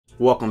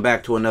Welcome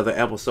back to another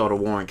episode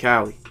of War in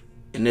Cali.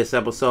 In this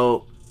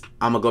episode,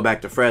 I'm gonna go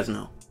back to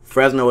Fresno.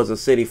 Fresno is a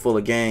city full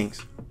of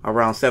gangs.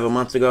 Around 7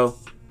 months ago,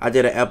 I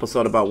did an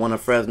episode about one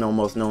of Fresno's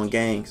most known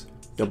gangs,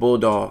 the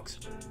Bulldogs.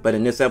 But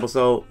in this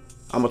episode,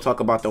 I'm gonna talk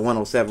about the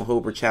 107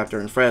 Hoover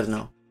chapter in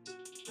Fresno.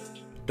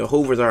 The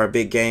Hoovers are a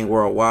big gang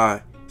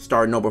worldwide.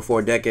 Starting over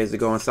 4 decades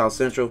ago in South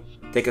Central,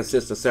 they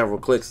consist of several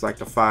cliques like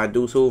the 5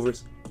 Deuce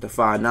Hoovers, the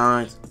 5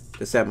 Nines,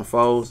 the 7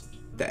 Foes,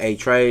 the 8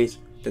 Trays,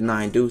 the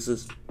 9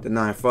 Deuces, the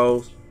 9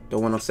 Foes, the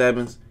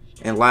 107s,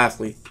 and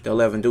lastly, the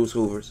 11 Deuce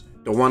Hoovers.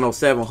 The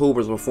 107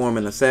 Hoovers were formed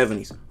in the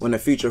 70s when the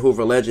future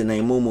Hoover legend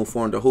named Moo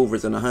formed the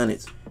Hoovers in the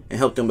hundreds and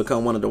helped them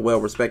become one of the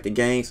well-respected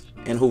gangs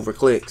and Hoover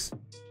cliques.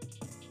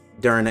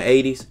 During the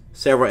 80s,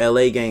 several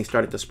LA gangs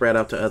started to spread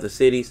out to other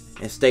cities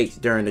and states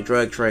during the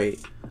drug trade.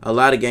 A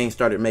lot of gangs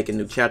started making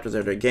new chapters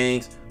of their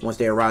gangs once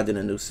they arrived in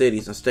the new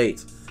cities and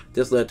states.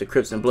 This led to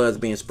Crips and Bloods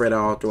being spread out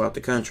all throughout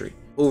the country.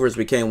 Hoovers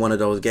became one of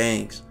those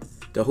gangs.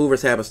 The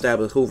Hoovers have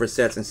established Hoover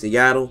sets in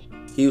Seattle,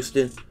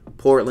 Houston,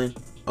 Portland,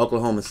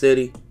 Oklahoma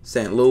City,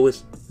 St.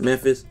 Louis,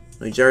 Memphis,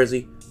 New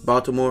Jersey,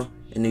 Baltimore,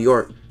 and New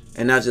York,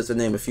 and that's just to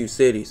name a few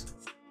cities.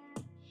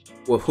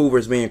 With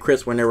Hoovers being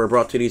Crips when they were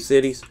brought to these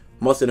cities,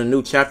 most of the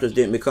new chapters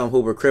didn't become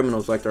Hoover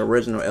criminals like the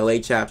original LA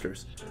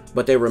chapters,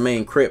 but they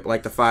remained Crip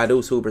like the 5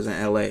 Deuce Hoovers in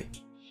LA.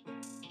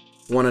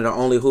 One of the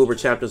only Hoover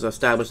chapters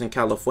established in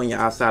California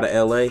outside of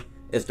LA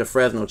is the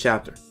Fresno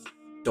chapter.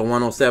 The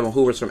 107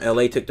 Hoovers from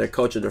LA took their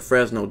culture to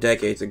Fresno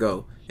decades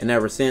ago, and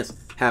ever since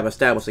have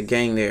established a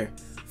gang there.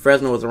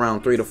 Fresno was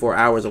around 3 to 4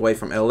 hours away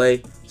from LA,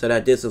 so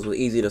that distance was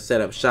easy to set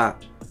up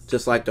shop.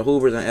 Just like the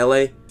Hoovers in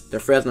LA,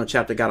 the Fresno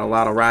chapter got a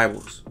lot of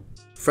rivals.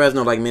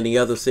 Fresno, like many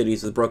other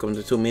cities, is broken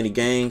into too many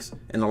gangs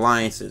and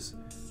alliances.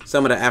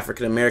 Some of the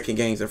African American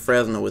gangs in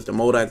Fresno is the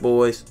Modoc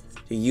Boys,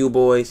 the U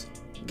Boys,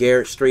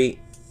 Garrett Street,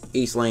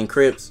 East Lane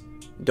Crips,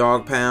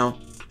 Dog Pound,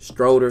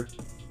 Stroder,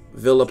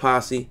 Villa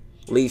Posse,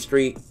 Lee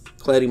Street,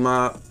 Cali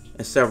Mob,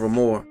 and several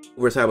more.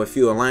 Hoovers have a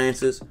few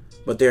alliances,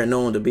 but they are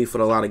known to beef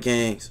with a lot of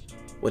gangs.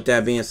 With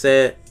that being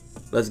said,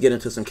 let's get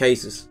into some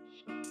cases.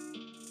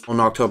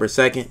 On October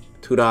 2nd,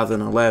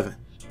 2011,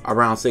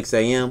 around 6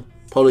 a.m.,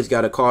 police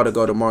got a call to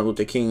go to Martin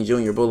Luther King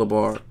Jr.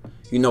 Boulevard.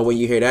 You know when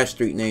you hear that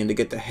street name to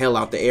get the hell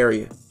out the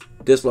area.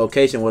 This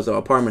location was the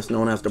apartments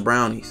known as the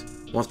Brownies.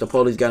 Once the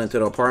police got into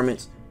the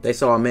apartments, they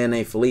saw a man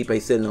named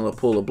Felipe sitting in a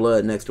pool of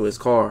blood next to his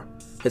car.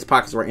 His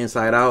pockets were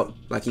inside out,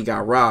 like he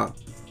got robbed.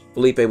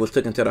 Felipe was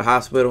taken to the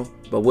hospital,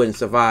 but wouldn't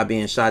survive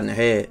being shot in the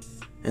head.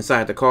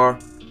 Inside the car,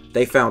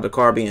 they found the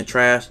car being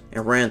trashed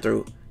and ran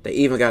through. They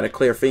even got a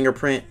clear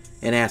fingerprint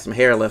and had some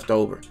hair left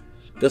over.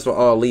 This will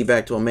all lead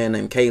back to a man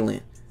named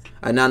Kalin.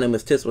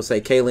 Anonymous tips will say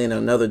Kalin and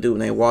another dude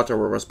named Walter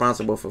were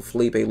responsible for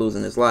Felipe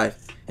losing his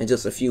life, and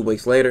just a few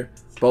weeks later,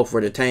 both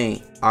were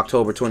detained.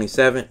 October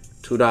 27,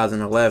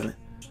 2011.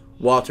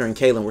 Walter and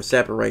Kalin were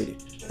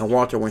separated, and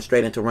Walter went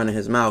straight into running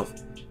his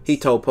mouth. He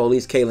told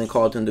police Kalin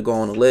called him to go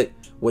on a lick,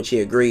 which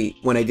he agreed.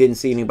 When they didn't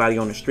see anybody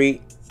on the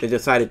street, they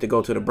decided to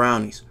go to the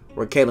Brownies,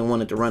 where Kalin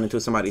wanted to run into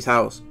somebody's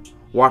house.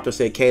 Walter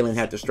said Kalin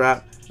had the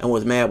strap and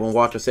was mad when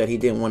Walter said he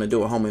didn't want to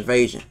do a home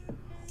invasion.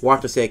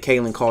 Walter said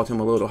Kalin called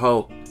him a little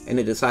hoe, and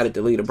they decided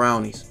to leave the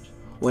Brownies.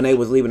 When they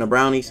was leaving the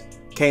Brownies,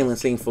 Kalin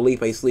seen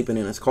Felipe sleeping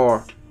in his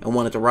car and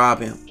wanted to rob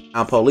him.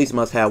 Now police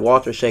must have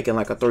Walter shaking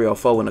like a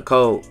 304 in the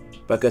code,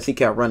 because he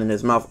kept running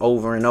his mouth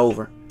over and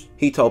over.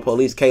 He told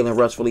police Kalin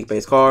rushed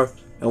Felipe's car,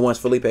 and once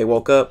Felipe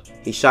woke up,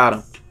 he shot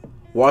him.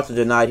 Walter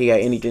denied he had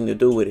anything to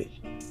do with it.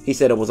 He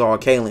said it was all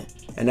Kalin,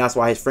 and that's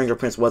why his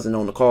fingerprints wasn't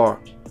on the car.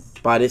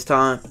 By this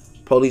time,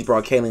 police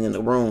brought Kalin in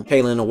the room.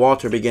 Kalin and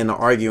Walter began to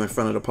argue in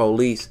front of the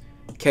police.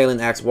 Kalin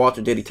asked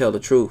Walter did he tell the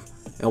truth,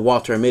 and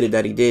Walter admitted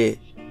that he did.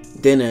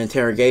 Then the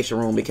interrogation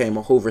room became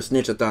a Hoover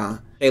snitch-a-thon.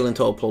 Kalin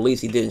told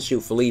police he didn't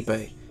shoot Felipe,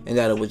 and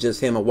that it was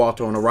just him and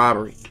Walter on the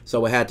robbery,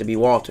 so it had to be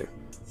Walter.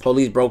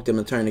 Police broke them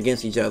and turned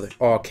against each other.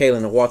 All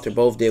Kalin and Walter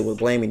both did was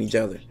blaming each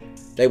other.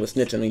 They were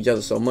snitching on each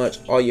other so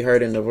much, all you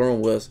heard in the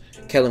room was,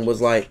 Kalin was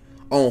like,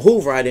 on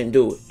Hoover I didn't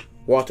do it.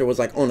 Walter was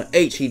like, on the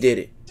H he did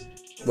it.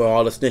 Well,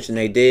 all the snitching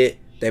they did,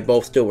 they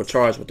both still were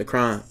charged with the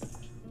crime.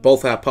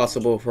 Both have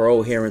possible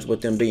parole hearings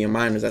with them being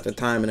minors at the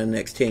time in the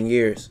next 10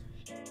 years.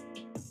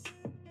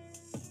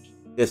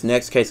 This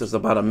next case is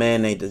about a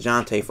man named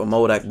DeJounte from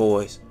Modoc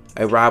Boys,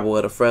 a rival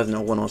of the Fresno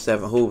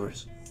 107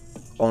 Hoovers.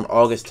 On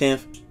August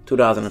 10th,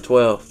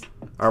 2012,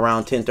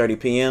 around 10:30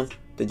 p.m.,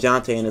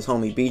 DeJounte and his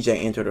homie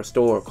BJ entered a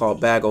store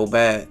called Bag O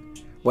Bag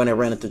when they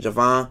ran into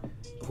Javon,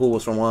 who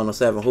was from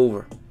 107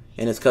 Hoover,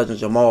 and his cousin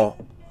Jamal.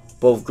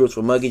 Both groups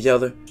would mug each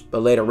other,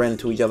 but later ran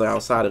into each other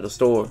outside of the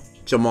store.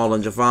 Jamal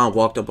and Javon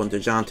walked up on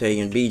DeJounte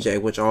and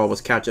BJ, which all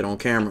was captured on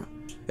camera.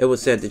 It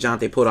was said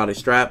DeJounte pulled out his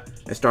strap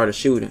and started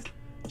shooting.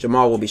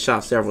 Jamal will be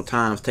shot several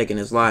times, taking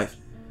his life.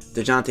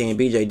 DeJounte and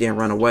BJ didn't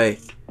run away.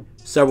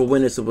 Several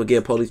witnesses would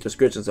give police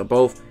descriptions of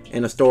both,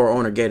 and the store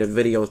owner gave the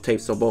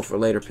videotapes so both were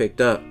later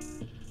picked up.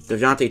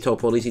 DeJounte told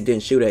police he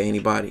didn't shoot at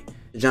anybody.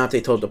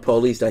 DeJounte told the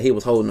police that he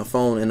was holding a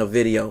phone in a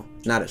video,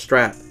 not a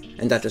strap,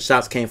 and that the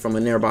shots came from a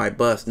nearby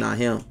bus, not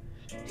him.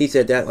 He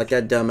said that like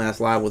that dumbass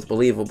lie was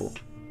believable.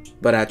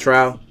 But at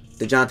trial,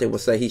 DeJounte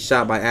would say he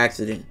shot by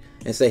accident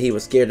and say he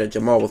was scared that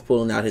Jamal was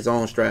pulling out his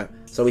own strap,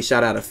 so he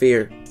shot out of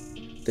fear.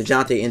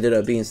 DeJounte ended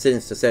up being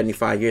sentenced to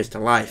 75 years to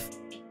life.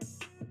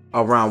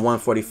 Around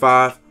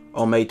 1:45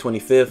 on May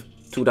 25th,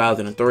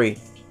 2003,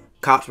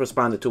 cops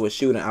responded to a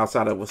shooting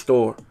outside of a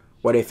store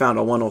where they found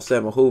a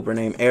 107 Hoover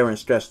named Aaron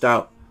stretched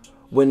out.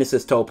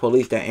 Witnesses told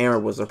police that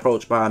Aaron was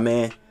approached by a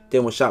man,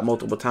 then was shot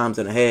multiple times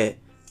in the head,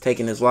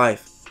 taking his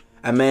life.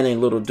 A man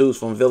named Little Deuce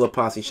from Villa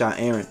Posse shot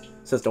Aaron,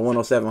 since the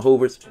 107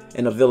 Hoovers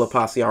and the Villa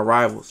Posse are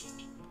rivals.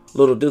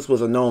 Little Deuce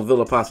was a known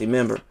Villa Posse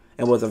member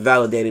and was a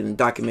validated and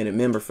documented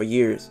member for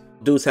years.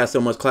 Deuce had so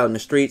much clout in the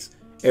streets,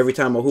 every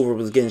time a Hoover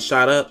was getting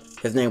shot up,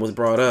 his name was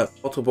brought up.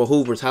 Multiple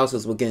Hoovers'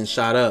 houses were getting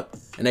shot up,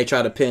 and they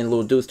tried to pin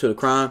Little Deuce to the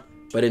crime,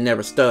 but it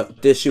never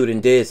stuck. This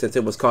shooting did, since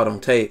it was caught on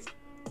tape.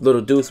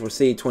 Little Deuce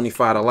received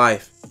 25 to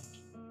life.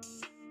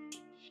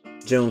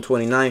 June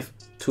 29th,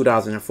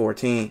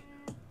 2014.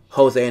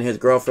 Jose and his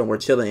girlfriend were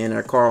chilling in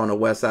their car on the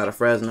west side of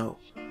Fresno.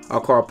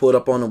 Our car pulled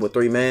up on them with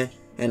 3 men,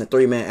 and the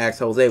 3 men asked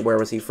Jose where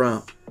was he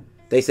from.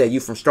 They said, "You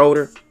from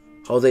Stroder?"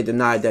 Jose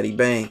denied that he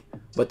banged,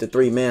 but the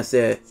 3 men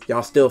said,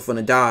 "Y'all still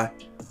finna die."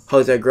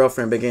 Jose's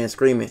girlfriend began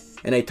screaming,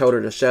 and they told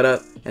her to shut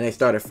up, and they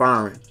started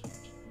firing.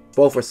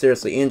 Both were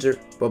seriously injured,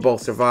 but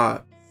both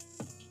survived.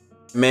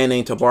 A man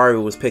named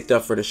Tabari was picked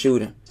up for the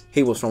shooting.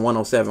 He was from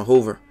 107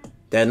 Hoover.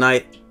 That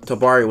night,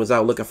 Tabari was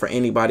out looking for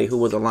anybody who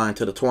was aligned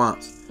to the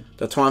Twomps.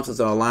 The Twomps is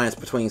an alliance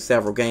between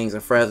several gangs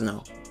in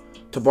Fresno.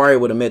 Tabari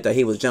would admit that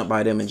he was jumped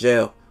by them in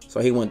jail,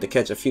 so he went to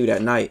catch a few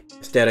that night.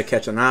 Instead of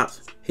catching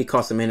ops, he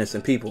caught some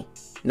innocent people.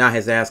 Now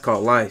his ass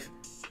caught life.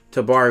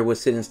 Tabari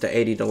was sentenced to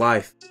 80 to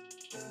life.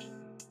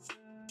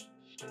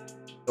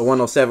 The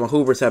 107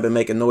 Hoovers have been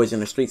making noise in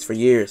the streets for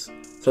years,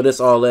 so this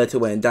all led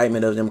to an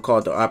indictment of them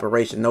called the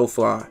Operation No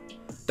Fly.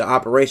 The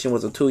operation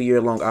was a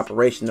 2-year-long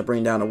operation to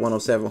bring down the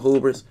 107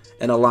 Hoovers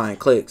and aligned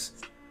cliques.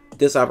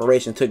 This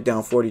operation took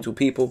down 42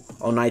 people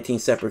on 19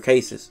 separate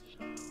cases.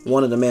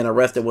 One of the men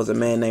arrested was a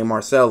man named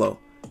Marcelo.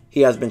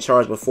 He has been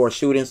charged with 4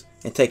 shootings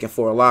and taking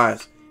 4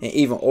 lives, and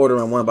even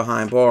ordering one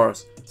behind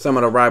bars. Some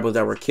of the rivals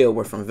that were killed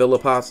were from Villa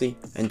Posse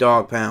and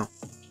Dog Pound.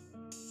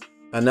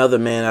 Another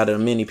man out of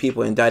the many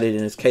people indicted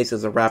in this case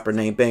is a rapper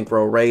named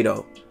Bankroll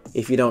Rado.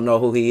 If you don't know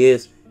who he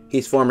is,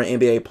 he's former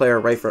NBA player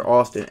Rayford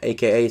Austin,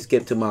 aka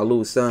Skip to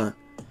Malu's son.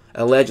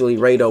 Allegedly,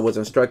 Rado was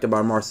instructed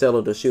by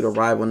Marcelo to shoot a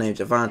rival named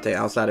Javante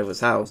outside of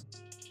his house.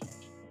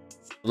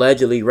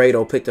 Allegedly,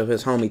 Rado picked up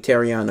his homie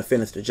Terrion to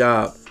finish the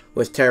job,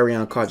 which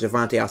Terrion caught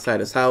Javante outside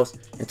his house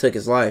and took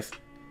his life.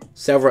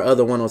 Several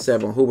other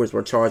 107 Hoovers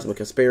were charged with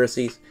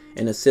conspiracies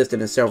and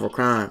assisted in several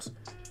crimes.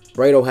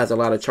 Rado has a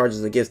lot of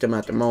charges against him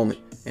at the moment,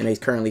 and he's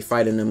currently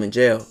fighting them in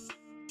jail.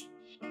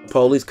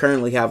 Police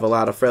currently have a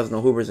lot of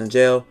Fresno Hoovers in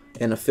jail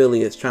and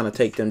affiliates trying to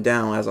take them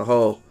down as a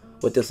whole.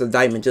 With this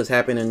indictment just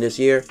happening this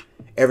year,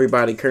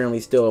 everybody currently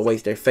still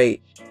awaits their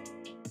fate.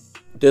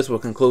 This will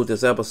conclude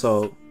this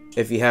episode.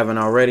 If you haven't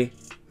already,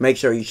 make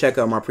sure you check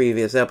out my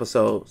previous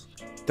episodes.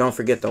 Don't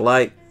forget to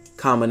like,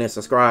 comment, and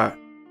subscribe.